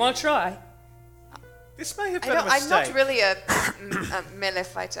butter. Do you want to try? This may have I been don't, a I'm mistake. not really a melee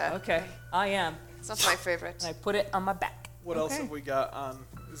fighter. Okay, I am. It's not my favorite. And I put it on my back. What else Okay. have we got on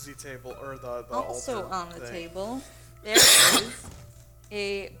Z table or the Also altar on the thing? table, there is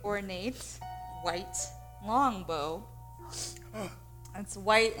a ornate white longbow. It's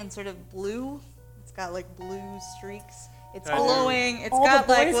white and sort of blue. It's got like blue streaks. It's Can I do- glowing. It's All got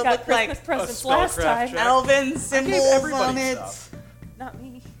the like boys what got look like Christmas presents A last spellcraft time. check. elven symbols everybody on it. stuff. Not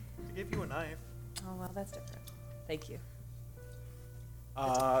me. I gave you a knife. Oh, well, that's different. Thank you.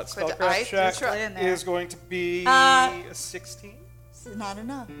 I Spellcraft check try in there. is going to be Uh, a 16. It's not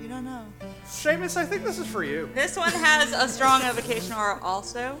enough. You don't know. Seamus, I think this is for you. This one has a strong evocation aura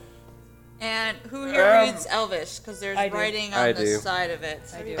also. And who here reads Elvish? Because there's I do. writing I on the do. side of it.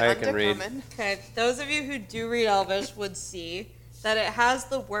 I do. I can read. Undercommon. Okay, those of you who do read Elvish would see that it has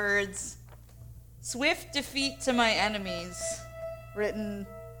the words "swift defeat to my enemies" written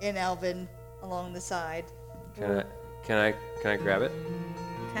in Elven along the side. Can I grab it?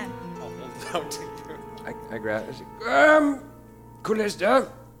 Okay. I'll hold it out to you. I grab it. Callista.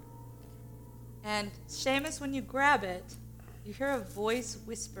 And Seamus, when you grab it, you hear a voice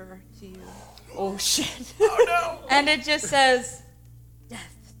whisper to you. Oh, shit. And it just says,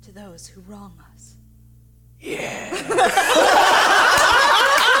 "Death to those who wrong us."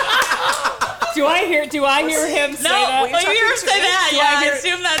 Do I hear him say that? Oh, you hear him say that? Do Yeah, I I hear-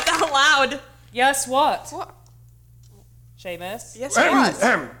 assume that's out loud. Yes, what? What? Seamus? Yes, it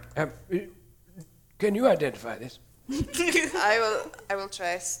was. Can you identify this? I will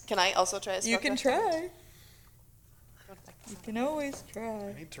try. Can I also try? You can spellcraft? try. You can always I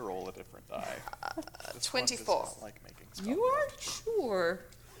try. need to roll a different die. This one does 24. not like making spell. You aren't sure.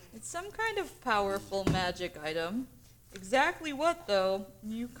 It's some kind of powerful magic item. Exactly what, though,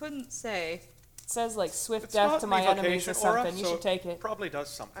 you couldn't say. It says like swift It's death not to my evocation enemies or aura, something. You so should take it. Probably does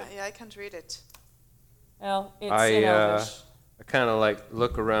something. Yeah, I can't read it. Well, it's I in Elvish. I kind of like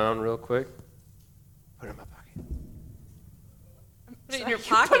look around real quick. Put it in my pocket. Put it in your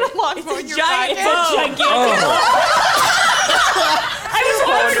pocket. It's a giant It's a bow. gigantic I was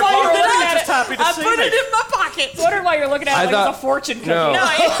wondering why you're looking at Just it. happy to I see put me. it in my pocket. I was wondering why you're looking at it I like thought- it's a fortune cookie. No. No,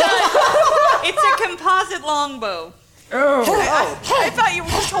 it's a composite longbow. Oh. I thought you were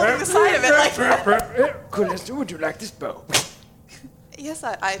just holding the side of it like. Callista, would you like this bow? Yes,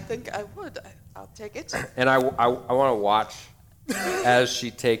 I think I would. I'll take it. And I want to watch as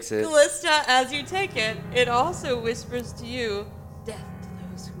she takes it. Callista, as you take it, it also whispers to you, "Death to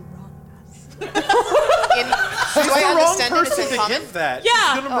those who wrong us." Do I the wrong understand it? It's person in to common? give that.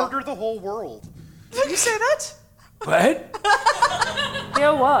 Yeah. He's gonna murder the whole world. Did you say that? What?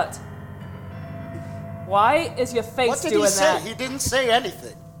 Hear what? Why is your face What did doing he say? that? He didn't say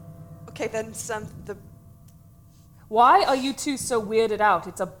anything. Okay, then the. Why are you two so weirded out?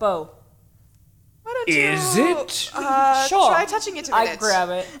 It's a bow. Why don't Is you, it? Sure. Try touching it a I minute. grab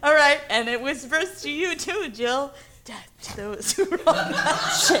it. All right, and it whispers to you too, Jill. Death to those who wrong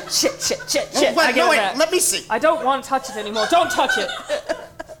us. Shit. Wait, I give no, it wait, back. let me see. I don't want to touch it anymore. Don't touch it.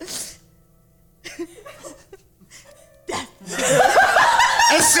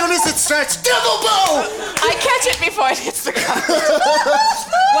 As soon as it starts, double bow! I catch it before it hits the ground.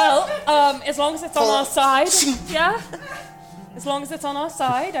 Well, as long as it's on our side, yeah? As long as it's on our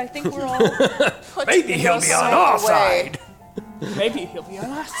side, I think we're all... Maybe he'll be on our side. Maybe he'll be on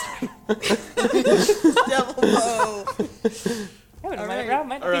our side. Devil bow. Might All be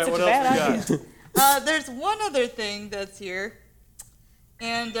right, such what a bad else we idea. got? There's one other thing that's here.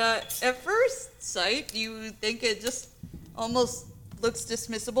 And at first sight, you think it just almost looks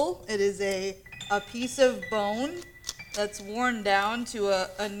dismissible. It is a piece of bone that's worn down to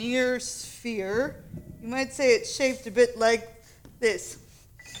a near sphere. You might say it's shaped a bit like this.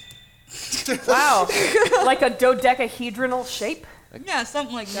 Wow. Like a dodecahedral shape? Yeah,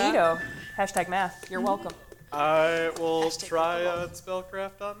 something like that. Neato. Hashtag math. You're welcome. I will try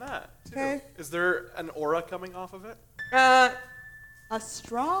spellcraft on that, too. Okay. Is there an aura coming off of it? A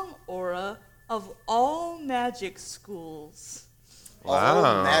strong aura of all magic schools. All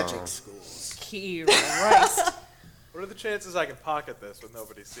Wow. magic schools. Christ. What are the chances I can pocket this with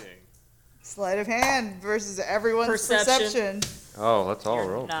nobody seeing? Sleight of hand versus everyone's Perception. perception. Oh, let's all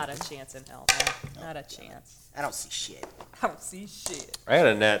roll. Not a chance in hell, man. Not a chance. I don't see shit. I don't see shit. I got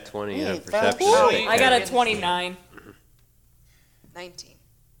a nat 20 on Hey, perception. found I got a 29. 19.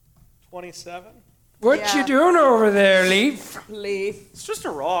 27? What Yeah. you doing over there, Leaf? Leaf. It's just a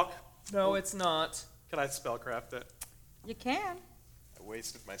rock. No, it's not. Can I spellcraft it? You can. I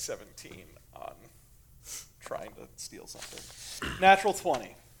wasted my 17 on trying to steal something. Natural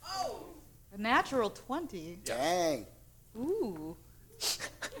 20. A natural 20. Dang. Ooh.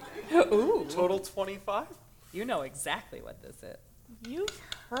 Ooh. Total 25? You know exactly what this is. You've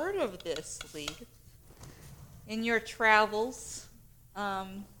heard of this, Lee. In your travels,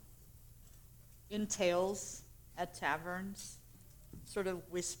 in tales at taverns, sort of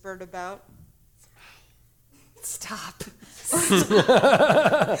whispered about. Stop.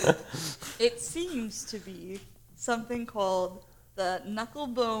 It seems to be something called the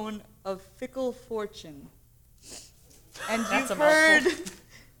knucklebone of fickle fortune. And That's you've a heard mouthful.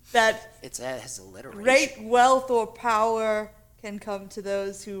 that It has alliteration. great wealth or power can come to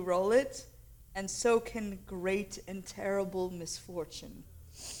those who roll it, and so can great and terrible misfortune.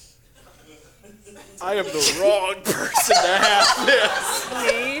 I am the wrong person to have this.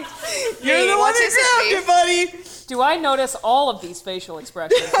 Leaf. You're the one what who is it, grabbed it, buddy! Do I notice all of these facial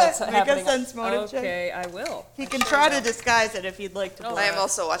expressions that's Make a happening? sense motive check. Okay, I will. He can try to disguise it if you'd like to. I am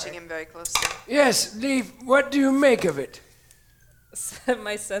also watching him very closely. Yes, Leaf, what do you make of it?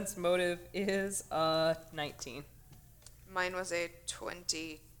 My sense motive is 19. Mine was a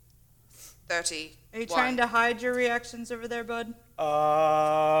 20, 30. Are you trying to hide your reactions over there, bud?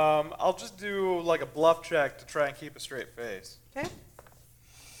 I'll just do like a bluff check to try and keep a straight face. Okay.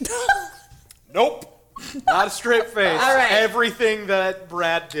 Nope. Not a straight face. All right. Everything that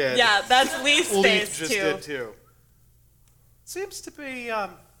Brad did. Yeah, that's Lee's Leaf face just too. did too. Seems to be a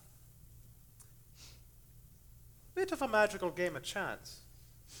bit of a magical game of chance.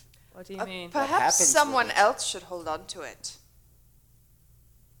 What do you mean? Perhaps happens someone with it? else should hold on to it.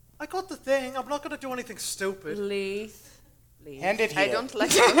 I got the thing. I'm not going to do anything stupid. Leaf. Leaf. Hand it here. I don't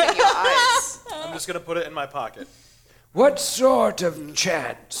let you look in your eyes. I'm just going to put it in my pocket. What sort of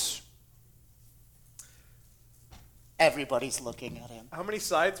chance? Everybody's looking at him. How many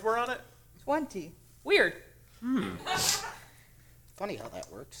sides were on it? 20. Weird. Funny how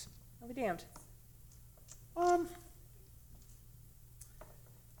that works. I'll be damned. I'm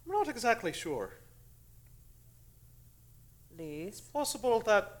not exactly sure. Leaf. Possible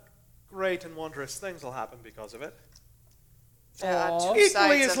that great and wondrous things will happen because of it. There are two Equally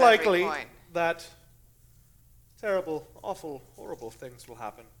sides as of likely every coin. that terrible, awful, horrible things will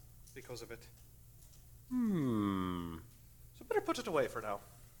happen because of it. So better put it away for now.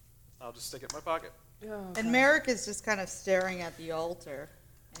 I'll just stick it in my pocket. And Merrick is just kind of staring at the altar,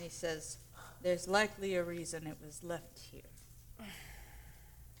 and he says, "There's likely a reason it was left here."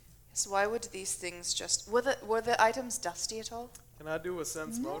 So why would these things just... Were the items dusty at all? Can I do a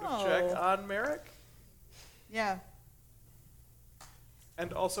sense motive No. check on Merrick? Yeah.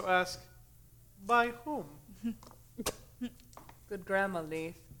 And also ask, by whom? Good grammar,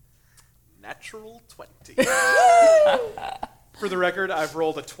 Leaf. natural 20. For the record, I've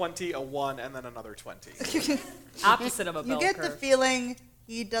rolled a 20, a 1, and then another 20. Opposite of a bell You get curve. the feeling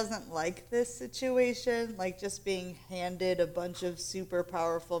he doesn't like this situation, like just being handed a bunch of super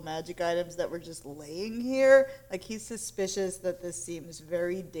powerful magic items that were just laying here. Like he's suspicious that this seems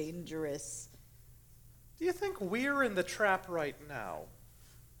very dangerous. Do you think we're in the trap right now?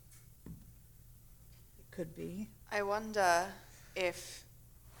 It could be. I wonder if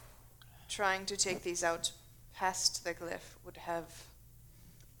trying to take these out past the glyph would have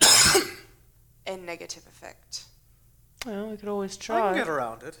a negative effect. Well, we could always I try. can get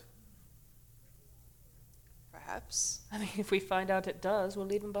around it. Perhaps. I mean, if we find out it does, we'll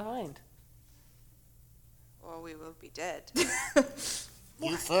leave him behind. Or we will be dead.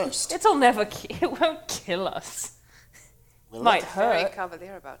 You first. It'll never it won't kill us. Will Might it? Very hurt.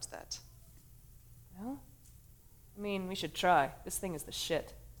 cavalier about that. Well, I mean, we should try. This thing is the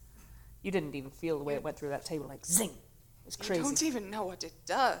shit. You didn't even feel the way it went through that table, like zing. It was You crazy. don't even know what it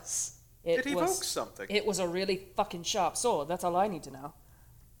does. It evokes something. It was a really fucking sharp sword. That's all I need to know.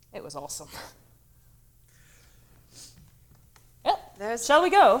 It was awesome. Well, There's shall we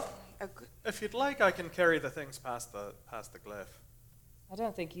go? a good... If you'd like, I can carry the things past the glyph. I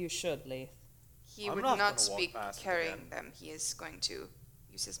don't think you should, Leith. He I'm would not not gonna walk be past it carrying again. them. He is going to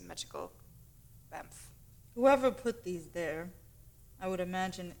use his magical bamf. Whoever put these there, I would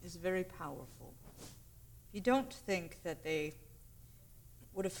imagine, is very powerful. You don't think that they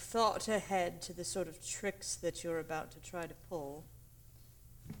would have thought ahead to the sort of tricks that you're about to try to pull.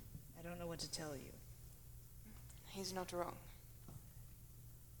 I don't know what to tell you. He's not wrong.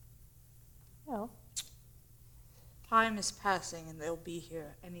 Well, Time is passing and they'll be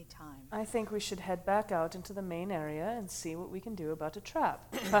here any time. I think we should head back out into the main area and see what we can do about a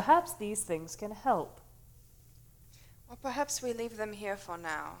trap. Perhaps these things can help. Or perhaps we leave them here for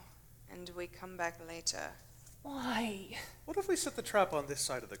now, and we come back later. Why? What if we set the trap on this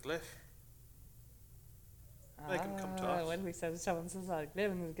side of the glyph? They can come to us. When we said someone's inside, they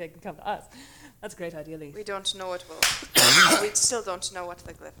can come to us. That's a great idea, Leith. We don't know what will. We still don't know what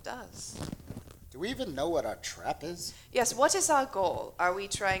the glyph does. Do we even know what our trap is? Yes, what is our goal? Are we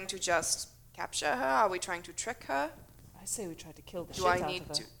trying to just capture her? Are we trying to trick her? I say we tried to kill the Do shit I out need of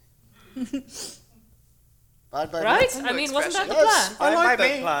her. to? Abide by Right? that? I mean, wasn't that the Yes. plan? I Fine like by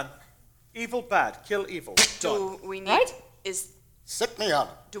that me. plan. Evil bad. Kill evil. Done. Do we need? Right? Is Sick me on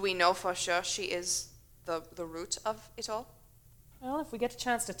it. do we know for sure she is the root of it all? Well, if we get a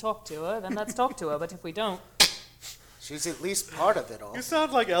chance to talk to her, then let's talk to her. But if we don't, She's at least part of it all. You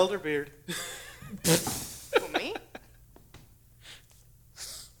sound like Elderbeard. Who, me?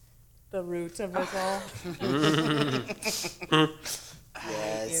 the root of it all.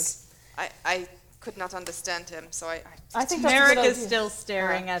 Yes. I could not understand him, so I think that's a Merrick good is idea. still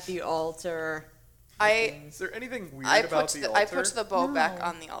staring at the altar. Is there anything weird about the altar? I put the bow back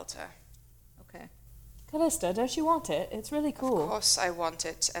on the altar. Okay. Callista, don't you want it? It's really Of cool. course I want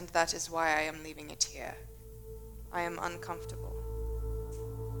it, and that is why I am leaving it here. I am uncomfortable.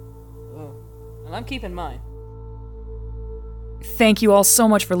 Oh. Well, I'm keeping mine. Thank you all so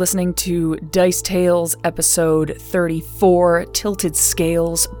much for listening to Dice Tales episode 34, Tilted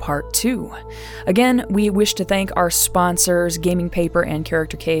Scales Part 2. Again, we wish to thank our sponsors, Gaming Paper and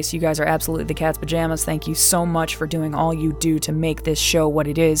Character Case. You guys are absolutely the cat's pajamas. Thank you so much for doing all you do to make this show what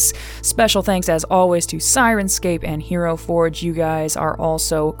it is. Special thanks as always to Sirenscape and Hero Forge. You guys are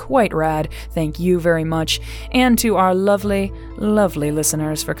also quite rad. Thank you very much. And to our lovely, lovely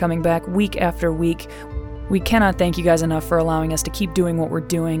listeners for coming back week after week. We cannot thank you guys enough for allowing us to keep doing what we're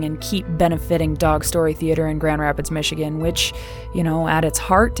doing and keep benefiting Dog Story Theater in Grand Rapids, Michigan, which, you know, at its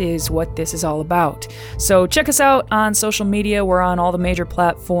heart is what this is all about. So check us out on social media. We're on all the major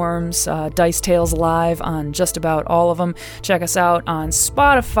platforms, Dice Tales Live on just about all of them. Check us out on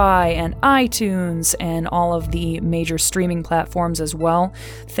Spotify and iTunes and all of the major streaming platforms as well.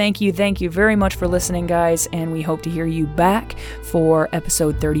 Thank you very much for listening, guys, and we hope to hear you back for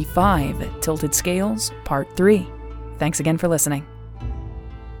episode 35, Tilted Scales, Part 3. Thanks again for listening.